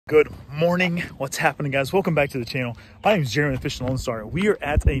Good morning. What's happening, guys? Welcome back to the channel. My name is Jeremy, the Fishing Lonestar. We are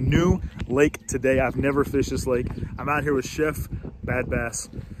at a new lake today. I've never fished this lake. I'm out here with Chef Bad Bass.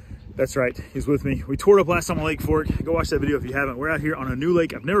 That's right, he's with me. We toured up last time on Lake Fork. Go watch that video if you haven't. We're out here on a new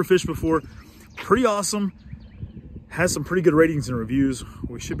lake I've never fished before. Pretty awesome. Has some pretty good ratings and reviews.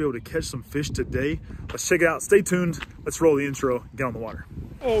 We should be able to catch some fish today. Let's check it out. Stay tuned. Let's roll the intro. Get on the water.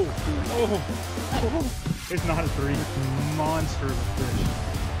 Oh. It's not a three. It's a monster of a fish.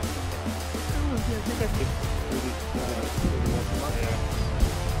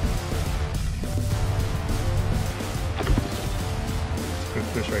 Good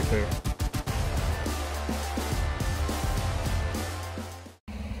fish right there.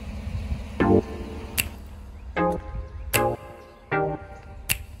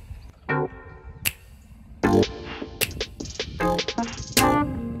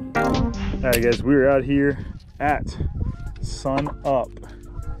 Alright guys, we're out here at sun up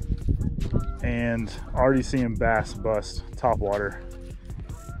and already seeing bass bust top water.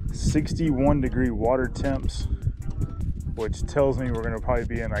 61-degree water temps, which tells me we're gonna probably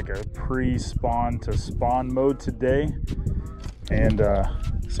be in like a pre-spawn to spawn mode today, and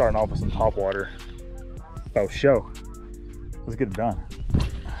starting off with some top water. Oh, show. Let's get it done.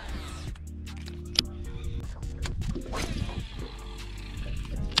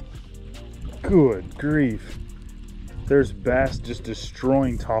 Good grief. There's bass just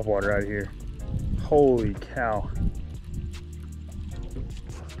destroying topwater out here. Holy cow.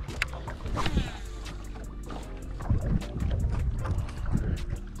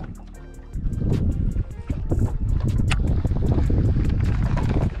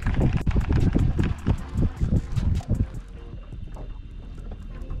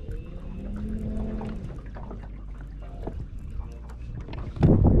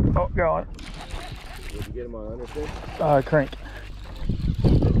 Oh, go on. Did you get him on underfish? Crank.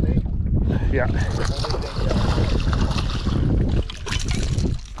 Yeah.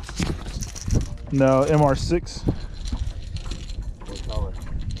 No, MR6. What color?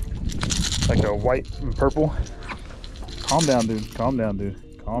 Like a white and purple. Calm down, dude. Calm down,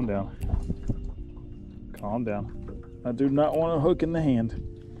 dude. Calm down. Calm down. I do not want a hook in the hand.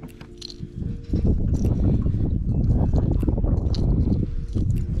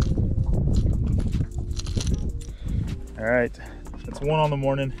 All right, that's one on the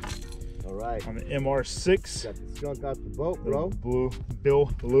morning. All right. On the MR6. Got the skunk out the boat, bro. Blue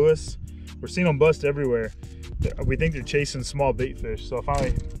Bill Lewis. We're seeing them bust everywhere. We think they're chasing small bait fish. So I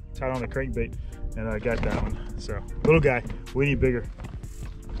finally tied on the crankbait and I got that one. So little guy, we need bigger.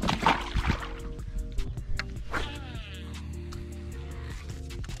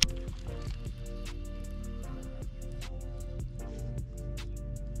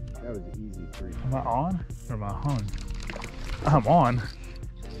 That was an easy three. Am I on or am I hung? I'm on.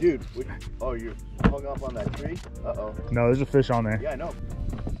 Dude, oh, you hung up on that tree? Uh-oh. No, there's a fish on there. Yeah, I know.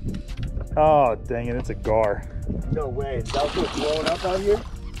 Oh, dang it, it's a gar. No way. That was what's blowing up out here?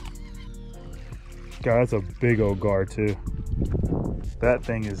 God, that's a big old gar too. That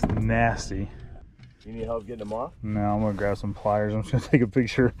thing is nasty. You need help getting them off? No, I'm gonna grab some pliers. I'm just gonna take a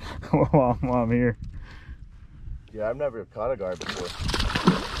picture while I'm here. Yeah, I've never caught a gar before.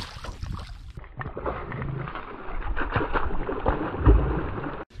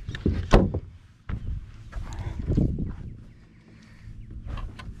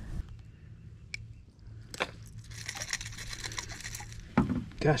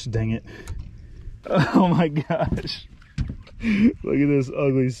 Gosh dang it. Oh my gosh. Look at this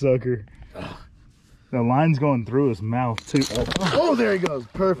ugly sucker. The line's going through his mouth too. Oh, there he goes.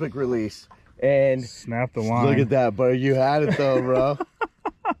 Perfect release. And snap the line. Look at that, buddy. You had it though, bro.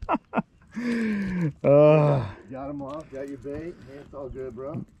 Got him off. Got your bait. Hey, it's all good,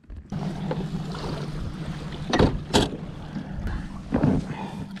 bro.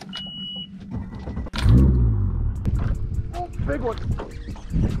 Oh, big one.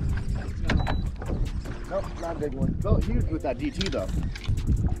 Nope, not a big one. Oh, huge with that DT though.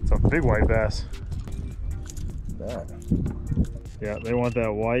 It's a big white bass. That. Yeah, they want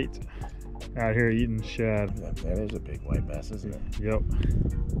that white out here eating shad. That is a big white bass, isn't it? Yep.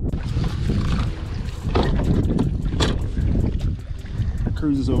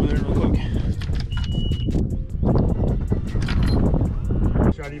 Cruises over there real quick.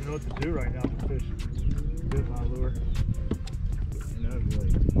 I don't even know what to do right now to fish. Bit my lure. You know,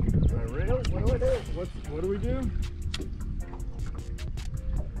 like, do I reel? What do I do? What do we do?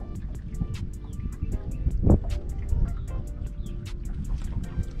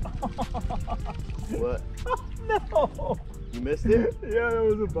 What? No! You missed it? Yeah, that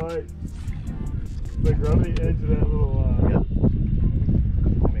was a bite. Like right on the edge of that little, yeah.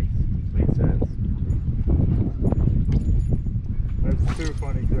 Make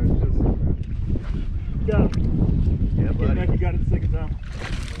got it the second time.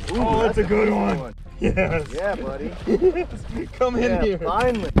 Ooh, Oh, that's a good one. Yes. Yeah, buddy. Come in here.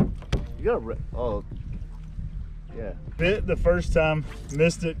 Finally. You got oh. Yeah. Bit the first time,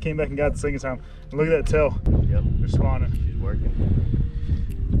 missed it, came back and got it the second time. And look at that tail. Yep. They're spawning. She's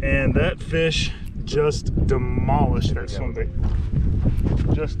working. And that fish just demolished that swim bait.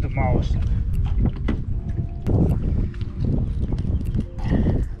 Just demolished it.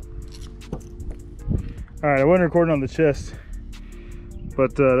 All right, I wasn't recording on the chest,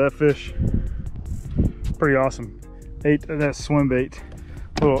 but that fish, pretty awesome. Ate that swim bait.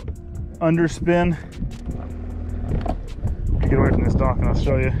 Little underspin. Get away from this dock and I'll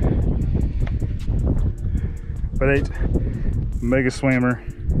show you. But ate mega swammer.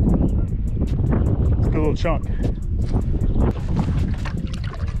 It's a good little chunk.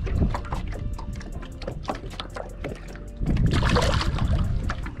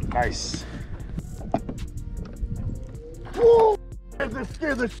 Nice. Whoa! That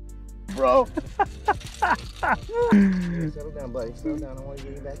scared the bro. Settle down, buddy. Settle down. I want to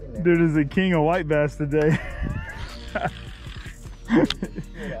get you back in there. Dude is the king of white bass today.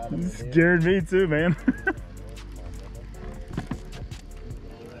 Scared me too, man.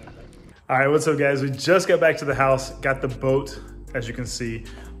 All right, what's up guys? We just got back to the house, got the boat, as you can see,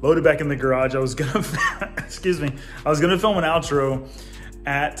 loaded back in the garage. I was gonna, excuse me, I was gonna film an outro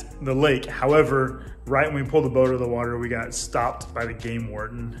at the lake. However, right when we pulled the boat out of the water, we got stopped by the game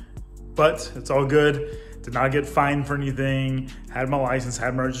warden. But it's all good. Did not get fined for anything. Had my license,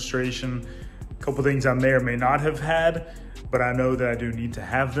 had my registration. A couple things I may or may not have had, but I know that I do need to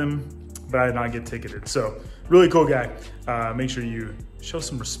have them, but I did not get ticketed. So really cool guy. Make sure you show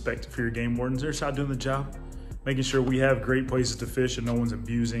some respect for your game wardens. They're just out doing the job, making sure we have great places to fish and no one's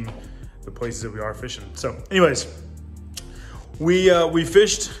abusing the places that we are fishing. So anyways, we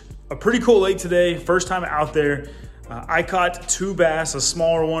fished a pretty cool lake today. First time out there. I caught 2 bass, a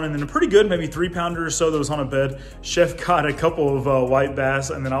smaller one, and then a pretty good, maybe 3-pounder or so that was on a bed. Chef caught a couple of white bass,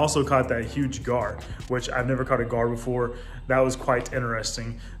 and then I also caught that huge gar, which I've never caught a gar before. That was quite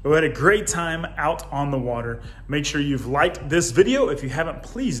interesting. But we had a great time out on the water. Make sure you've liked this video. If you haven't,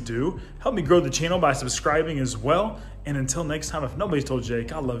 please do. Help me grow the channel by subscribing as well. And until next time, if nobody's told Jay,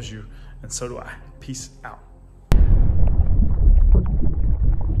 God loves you, and so do I. Peace out.